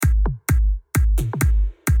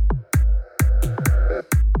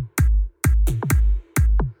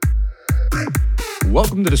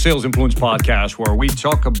Welcome to the Sales Influence Podcast, where we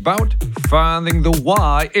talk about finding the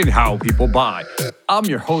why in how people buy. I'm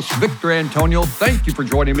your host, Victor Antonio. Thank you for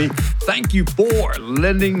joining me. Thank you for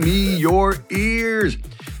lending me your ears.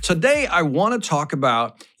 Today, I want to talk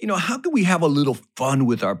about, how can we have a little fun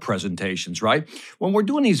with our presentations, right? When we're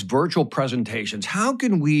doing these virtual presentations, how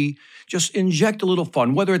can we just inject a little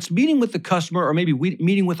fun, whether it's meeting with the customer or maybe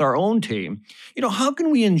meeting with our own team? How can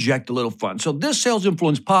we inject a little fun? So this Sales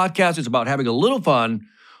Influence Podcast is about having a little fun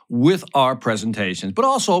with our presentations, but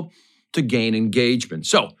also to gain engagement.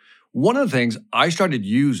 So one of the things I started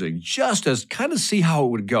using just as kind of see how it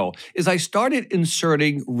would go is I started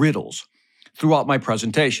inserting riddles throughout my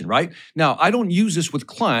presentation, right? Now, I don't use this with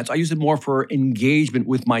clients. I use it more for engagement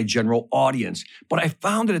with my general audience. But I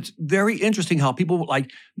found that it's very interesting how people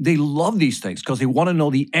they love these things because they want to know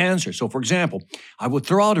the answer. So for example, I would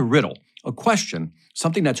throw out a riddle, a question,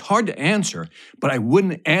 something that's hard to answer, but I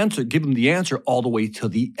wouldn't give them the answer all the way to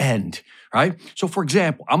the end, right? So for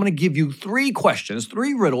example, I'm going to give you three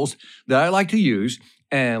riddles that I like to use,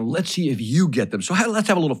 and let's see if you get them. So let's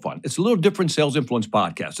have a little fun. It's a little different Sales Influence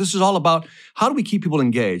Podcast. This is all about how do we keep people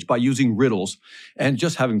engaged by using riddles and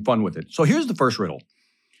just having fun with it. So here's the first riddle.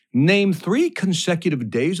 Name 3 consecutive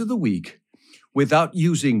days of the week without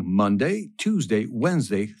using Monday, Tuesday,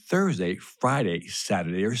 Wednesday, Thursday, Friday,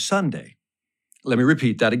 Saturday, or Sunday. Let me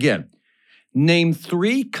repeat that again. Name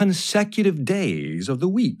 3 consecutive days of the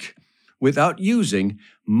week without using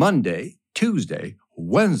Monday, Tuesday,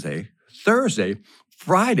 Wednesday, Thursday,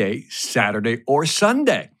 Friday, Saturday, or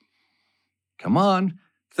Sunday. Come on,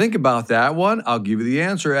 think about that one. I'll give you the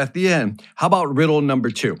answer at the end. How about riddle number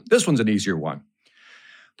 2? This one's an easier one.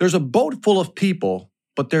 There's a boat full of people,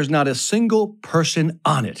 but there's not a single person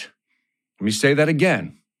on it. Let me say that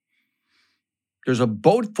again. There's a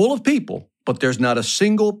boat full of people, but there's not a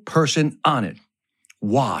single person on it.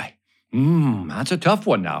 Why? That's a tough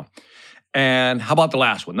one now. And how about the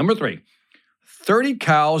last one? Number 3. 30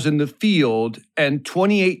 cows in the field and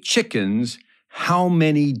 28 chickens. How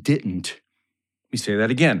many didn't? Let me say that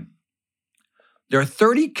again. There are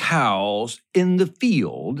 30 cows in the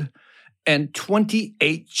field and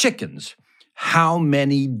 28 chickens. How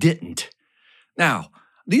many didn't? Now,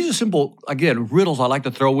 these are simple, again, riddles I like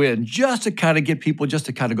to throw in just to kind of get people just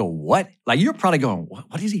to kind of go, what? Like you're probably going,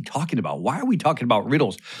 what is he talking about? Why are we talking about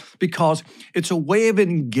riddles? Because it's a way of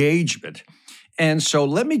engagement. And so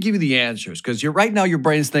let me give you the answers because right now your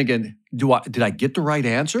brain's thinking, did I get the right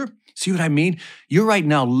answer? See what I mean? You're right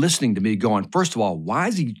now listening to me going, first of all, why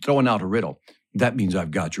is he throwing out a riddle? That means I've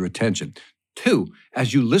got your attention. 2,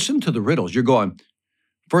 as you listen to the riddles, you're going,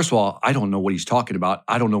 first of all, I don't know what he's talking about.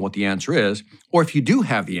 I don't know what the answer is. Or if you do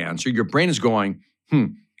have the answer, your brain is going, I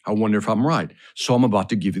wonder if I'm right. So I'm about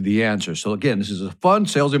to give you the answer. So again, this is a fun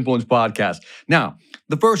Sales Influence Podcast. Now,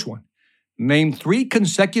 the first one, name 3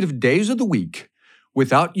 consecutive days of the week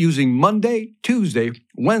without using Monday, Tuesday,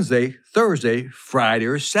 Wednesday, Thursday, Friday,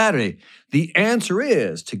 or Saturday. The answer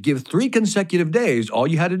is to give 3 consecutive days. All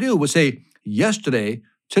you had to do was say yesterday,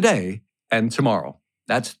 today, and tomorrow.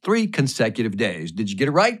 That's 3 consecutive days. Did you get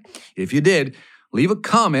it right? If you did, leave a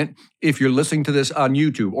comment if you're listening to this on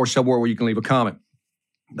YouTube or somewhere where you can leave a comment.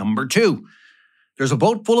 Number 2, there's a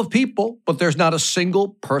boat full of people, but there's not a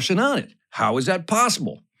single person on it. How is that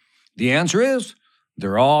possible? The answer is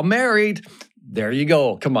they're all married. There you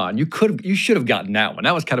go. Come on. You should have gotten that one.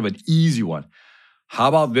 That was kind of an easy one. How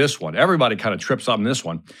about this one? Everybody kind of trips on this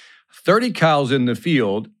one. 30 cows in the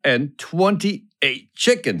field and 28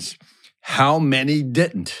 chickens. How many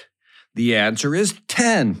didn't? The answer is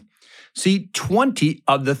 10. See, 20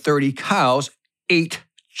 of the 30 cows ate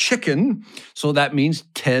chicken, so that means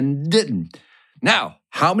 10 didn't. Now,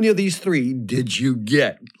 how many of these 3 did you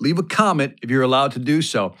get? Leave a comment if you're allowed to do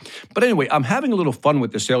so. But anyway, I'm having a little fun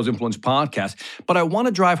with the Sales Influence Podcast, but I want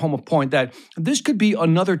to drive home a point that this could be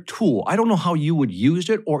another tool. I don't know how you would use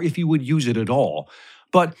it or if you would use it at all.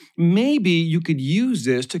 But maybe you could use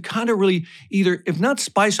this to kind of really either, if not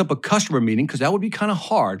spice up a customer meeting, because that would be kind of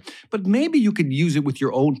hard, but maybe you could use it with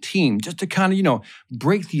your own team just to kind of,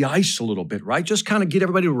 break the ice a little bit, right? Just kind of get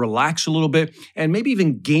everybody to relax a little bit and maybe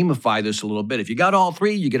even gamify this a little bit. If you got all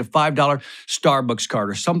 3, you get a $5 Starbucks card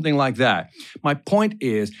or something like that. My point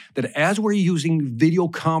is that as we're using video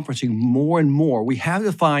conferencing more and more, we have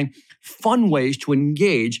to find fun ways to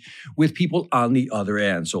engage with people on the other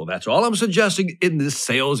end. So that's all I'm suggesting in this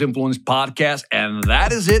Sales Influence Podcast, and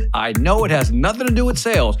that is it. I know it has nothing to do with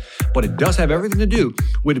sales, but it does have everything to do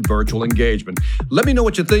with virtual engagement. Let me know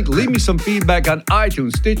what you think. Leave me some feedback on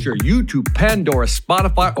iTunes, Stitcher, YouTube, Pandora,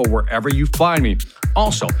 Spotify, or wherever you find me.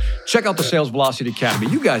 Also, check out the Sales Velocity Academy.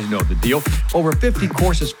 You guys know the deal. Over 50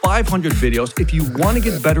 courses, 500 videos if you want to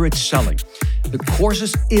get better at selling. the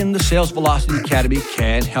courses in the Sales Velocity Academy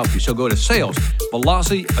can help you. So go to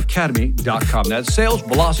salesvelocityacademy.com. That's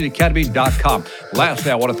salesvelocityacademy.com.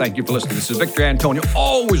 Lastly, I want to thank you for listening. This is Victor Antonio,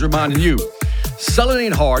 always reminding you, selling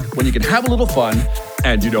ain't hard when you can have a little fun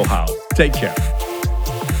and you know how. Take care.